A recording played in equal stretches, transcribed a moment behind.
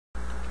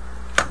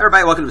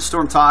Everybody, welcome to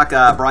Storm Talk.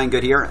 Brian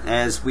Good here.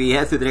 As we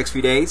head through the next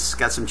few days,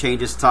 got some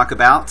changes to talk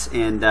about,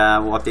 and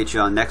we'll update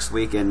you on next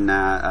week and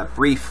a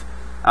brief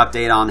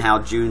update on how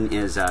June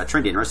is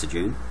trending, the rest of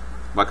June.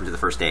 Welcome to the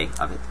first day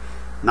of it.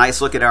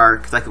 Nice look at our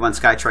Kentucky One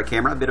Skytrack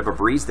camera. A bit of a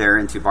breeze there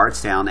into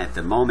Bardstown at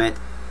the moment.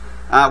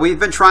 We've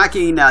been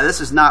tracking,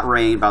 this is not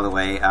rain, by the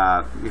way,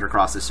 here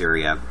across this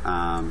area.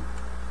 I'm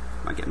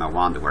getting my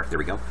wand to work. There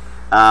we go.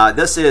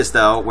 This is,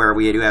 though, where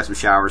we do have some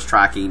showers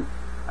tracking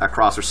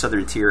across our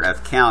southern tier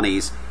of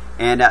counties.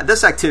 And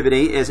this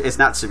activity is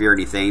not severe or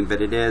anything,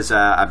 but it is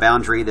a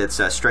boundary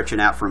that's stretching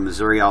out from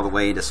Missouri all the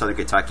way into southern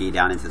Kentucky,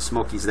 down into the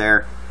Smokies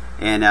there.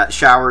 And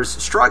showers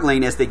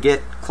struggling as they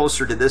get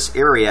closer to this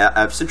area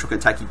of central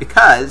Kentucky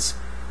because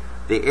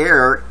the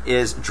air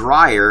is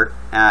drier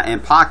in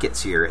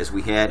pockets here as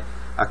we head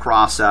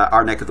across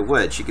our neck of the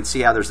woods. You can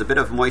see how there's a bit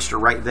of moisture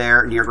right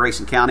there near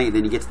Grayson County, and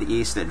then you get to the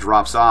east and it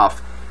drops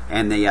off,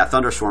 and the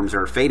thunderstorms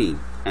are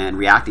fading and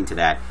reacting to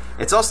that.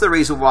 It's also the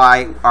reason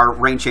why our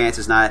rain chance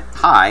is not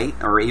high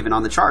or even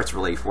on the charts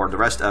really for the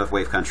rest of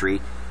wave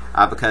country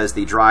because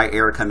the dry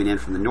air coming in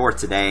from the north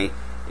today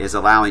is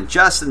allowing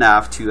just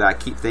enough to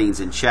keep things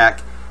in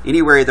check.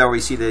 Anywhere though we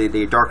see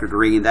the darker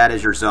green, that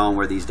is your zone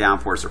where these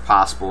downpours are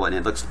possible, and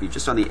it looks to be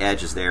just on the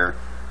edges there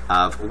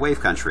of wave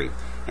country.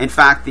 In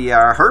fact, the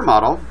HRRR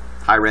model,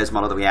 high-res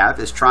model that we have,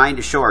 is trying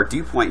to show our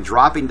dew point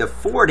dropping to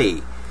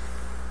 40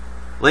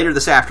 later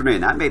this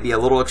afternoon. That may be a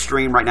little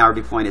extreme. Right now our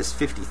dew point is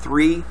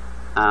 53.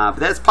 But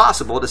that's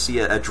possible to see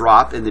a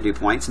drop in the dew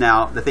points.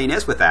 Now, the thing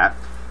is with that,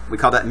 we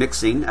call that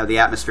mixing of the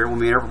atmosphere.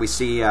 Whenever we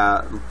see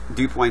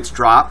dew points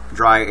drop,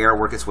 dry air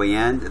work its way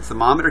in, the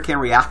thermometer can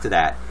react to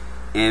that.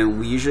 And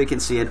we usually can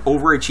see an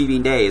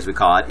overachieving day, as we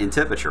call it, in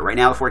temperature. Right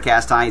now, the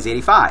forecast high is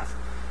 85.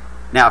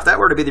 Now, if that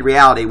were to be the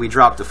reality, we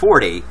drop to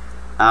 40,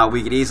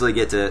 we could easily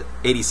get to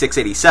 86,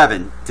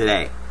 87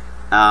 today.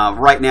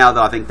 Right now,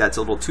 though, I think that's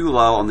a little too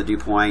low on the dew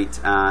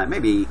point.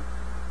 Maybe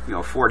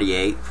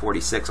 48,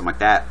 46, something like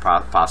that,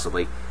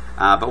 possibly.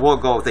 But we'll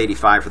go with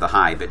 85 for the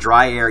high. But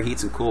dry air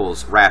heats and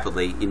cools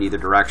rapidly in either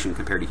direction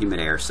compared to humid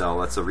air,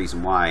 so that's the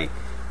reason why.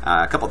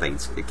 A couple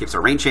things. It keeps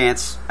our rain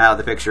chance out of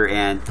the picture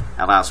and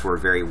allows for a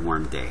very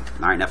warm day.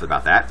 All right, enough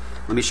about that.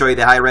 Let me show you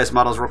the high-res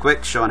models real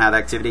quick, showing how the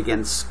activity,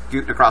 again,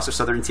 scooting across the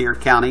southern tier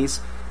counties.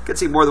 You can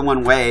see more than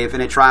one wave,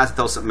 and it tries to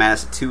throw something at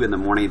us at 2 in the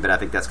morning, but I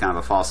think that's kind of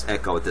a false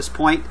echo at this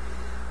point.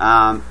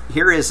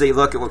 Here is a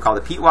look at what we call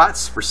the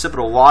PWATS,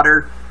 precipitable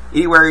water.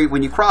 Anywhere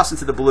when you cross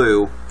into the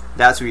blue,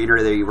 that's where you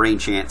enter the rain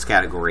chance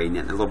category and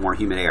a little more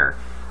humid air.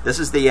 This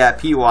is the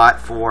PWAT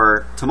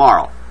for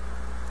tomorrow.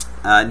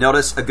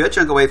 Notice a good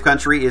chunk of wave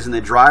country is in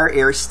the drier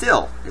air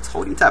still. It's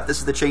holding tough. This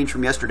is the change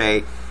from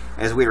yesterday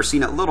as we were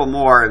seeing a little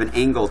more of an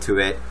angle to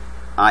it,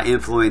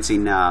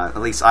 influencing at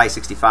least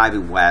I-65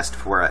 and west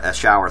for a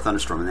shower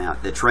thunderstorm. Now,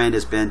 the trend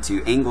has been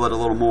to angle it a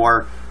little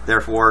more.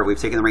 Therefore, we've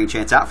taken the rain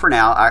chance out for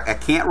now. I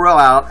can't rule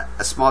out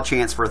a small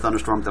chance for a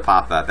thunderstorm to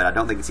pop up, but I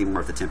don't think it's even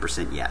worth the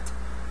 10% yet.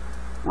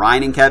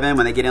 Ryan and Kevin,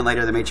 when they get in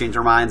later, they may change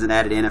their minds and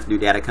add it in if new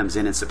data comes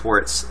in and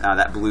supports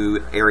that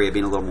blue area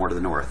being a little more to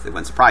the north. It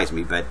wouldn't surprise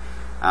me, but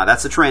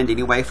that's the trend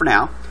anyway for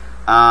now.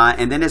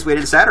 And then as we head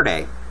into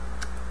Saturday,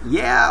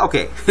 yeah,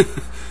 okay.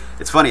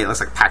 It's funny, it looks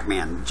like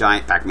Pac-Man,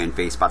 giant Pac-Man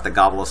face about to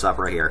gobble us up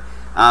right here.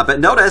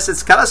 But notice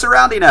it's kind of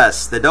surrounding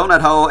us, the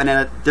donut hole, and in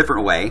a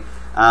different way.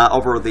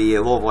 Over the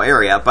Louisville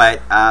area,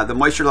 but the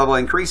moisture level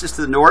increases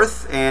to the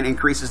north and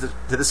increases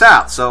to the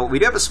south. So we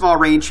do have a small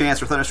rain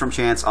chance or thunderstorm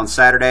chance on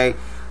Saturday.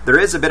 There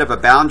is a bit of a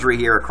boundary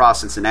here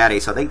across Cincinnati,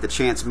 so I think the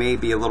chance may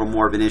be a little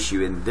more of an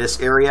issue in this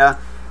area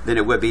than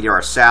it would be to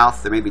our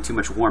south. There may be too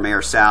much warm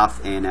air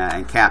south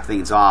and cap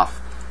things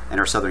off in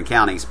our southern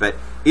counties. But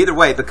either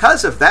way,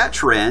 because of that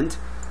trend,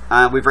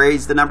 we've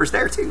raised the numbers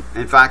there too.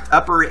 In fact,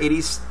 upper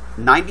 80s,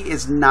 90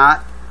 is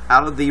not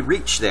out of the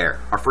reach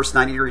there. Our first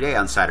 90-degree day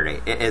on Saturday.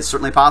 It is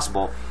certainly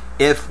possible.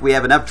 If we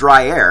have enough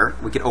dry air,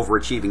 we can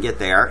overachieve and get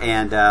there,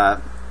 and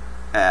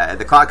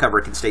the cloud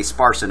cover can stay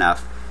sparse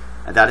enough.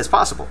 That is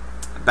possible.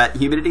 But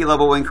humidity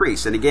level will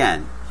increase. And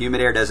again, humid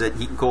air doesn't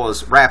heat and cool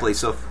as rapidly,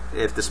 so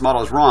if this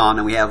model is wrong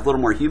and we have a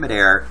little more humid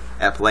air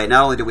at play,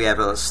 not only do we have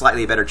a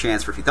slightly better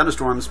chance for a few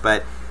thunderstorms,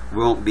 but we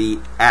won't be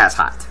as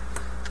hot.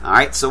 All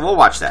right, so we'll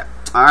watch that.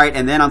 All right,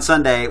 and then on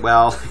Sunday,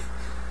 well,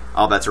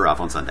 all bets are off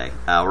on Sunday.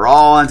 We're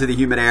all into the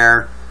humid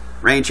air.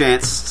 Rain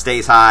chance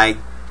stays high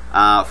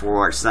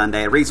for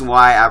Sunday. The reason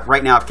why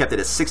right now I've kept it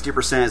at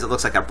 60% is it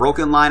looks like a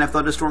broken line of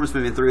thunderstorms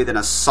moving through than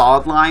a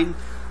solid line.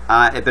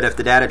 But if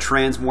the data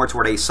trends more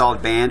toward a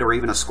solid band or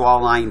even a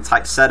squall line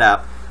type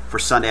setup for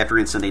Sunday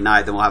afternoon, Sunday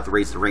night, then we'll have to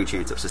raise the rain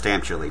chance up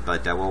substantially.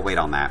 But we'll wait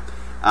on that.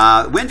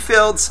 Wind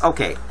fields,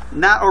 okay,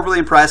 not overly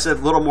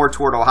impressive. A little more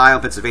toward Ohio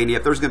and Pennsylvania.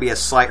 If there's going to be a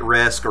slight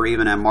risk or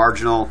even a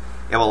marginal,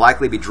 it will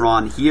likely be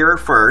drawn here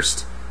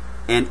first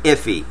and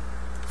iffy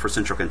for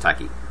central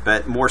Kentucky,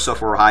 but more so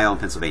for Ohio and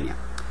Pennsylvania.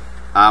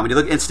 When you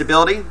look at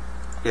instability,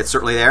 it's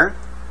certainly there.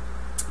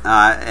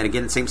 And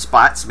again, the same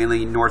spots,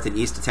 mainly north and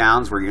east of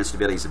towns where your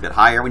instability is a bit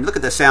higher. When you look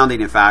at the sounding,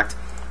 in fact,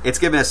 it's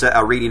giving us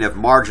a reading of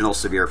marginal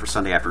severe for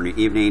Sunday afternoon,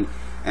 evening.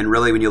 And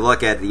really, when you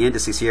look at the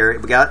indices here,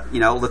 we got,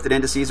 lifted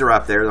indices are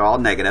up there. They're all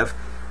negative.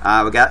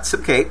 We got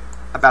some CAPE,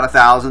 about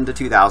 1,000 to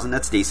 2,000.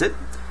 That's decent.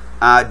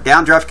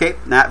 Downdraft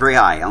CAPE, not very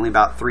high, only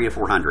about 3 to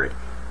 400.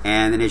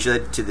 And then as you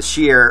head to the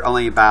shear,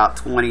 only about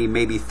 20,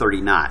 maybe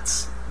 30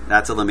 knots.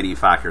 That's a limiting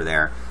factor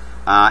there.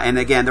 And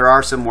again, there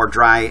are some more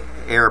dry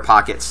air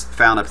pockets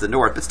found up to the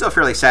north, but still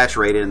fairly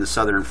saturated in the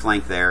southern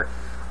flank there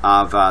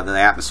of the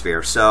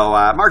atmosphere. So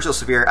marginal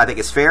severe, I think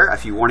it's fair. A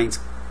few warnings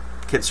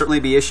could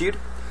certainly be issued.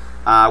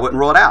 Wouldn't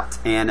rule it out.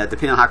 And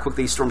depending on how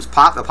quickly these storms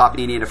pop, they'll pop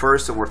in Indiana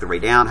first and work their way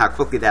down. How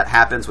quickly that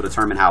happens will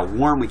determine how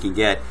warm we can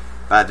get.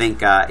 But I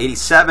think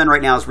 87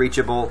 right now is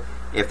reachable.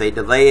 If they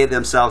delay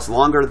themselves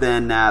longer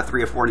than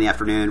 3 or 4 in the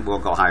afternoon, we'll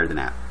go higher than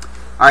that.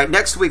 All right,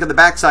 next week on the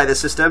backside of the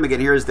system, again,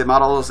 here's the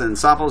models and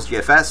samples,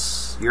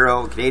 GFS,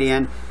 Euro,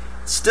 Canadian.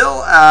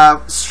 Still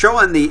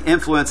showing the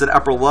influence at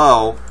upper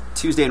low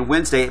Tuesday and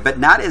Wednesday, but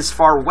not as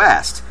far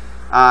west.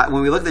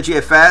 When we look at the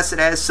GFS, it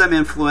has some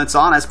influence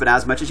on us, but not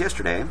as much as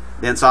yesterday.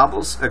 The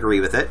ensembles agree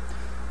with it.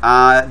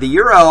 The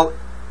Euro,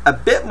 a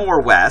bit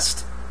more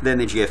west than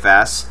the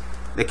GFS.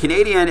 The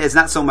Canadian is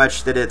not so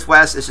much that it's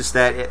west, it's just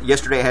that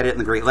yesterday it had it in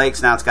the Great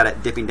Lakes, now it's got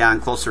it dipping down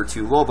closer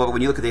to Lowell, but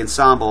when you look at the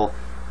ensemble,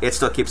 it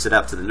still keeps it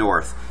up to the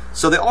north.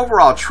 So the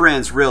overall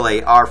trends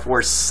really are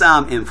for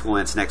some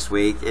influence next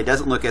week. It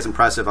doesn't look as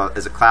impressive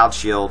as a cloud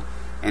shield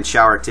and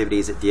shower activity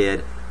as it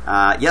did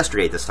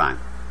yesterday at this time.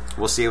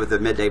 We'll see what the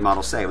midday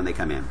models say when they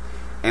come in.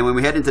 And when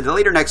we head into the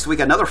later next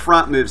week, another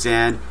front moves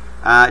in.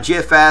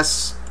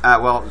 GFS,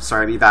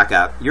 let me back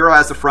up. Euro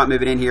has the front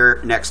moving in here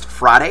next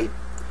Friday.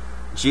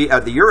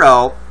 The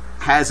Euro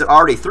has it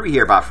already through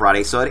here by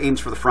Friday, so it aims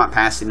for the front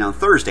passing on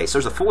Thursday. So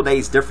there's a full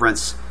day's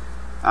difference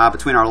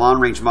between our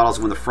long-range models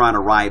and when the front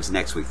arrives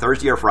next week,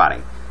 Thursday or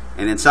Friday.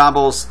 And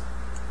ensembles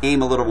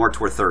aim a little more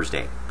toward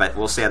Thursday, but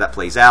we'll see how that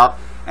plays out.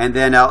 And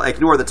then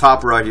ignore the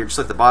top row here, just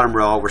look at the bottom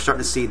row. We're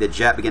starting to see the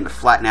jet begin to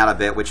flatten out a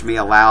bit, which may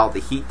allow the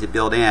heat to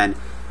build in.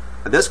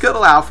 This could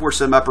allow for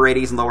some upper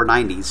 80s and lower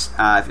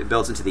 90s if it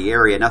builds into the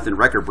area. Nothing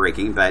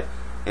record-breaking, but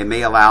it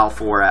may allow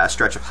for a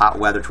stretch of hot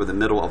weather toward the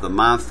middle of the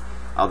month,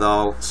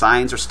 although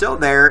signs are still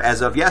there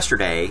as of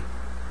yesterday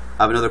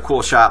of another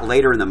cool shot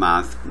later in the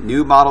month.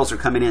 New models are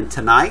coming in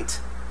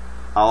tonight.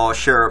 I'll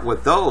share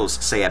what those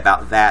say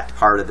about that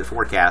part of the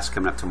forecast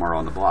coming up tomorrow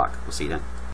on the blog. We'll see you then.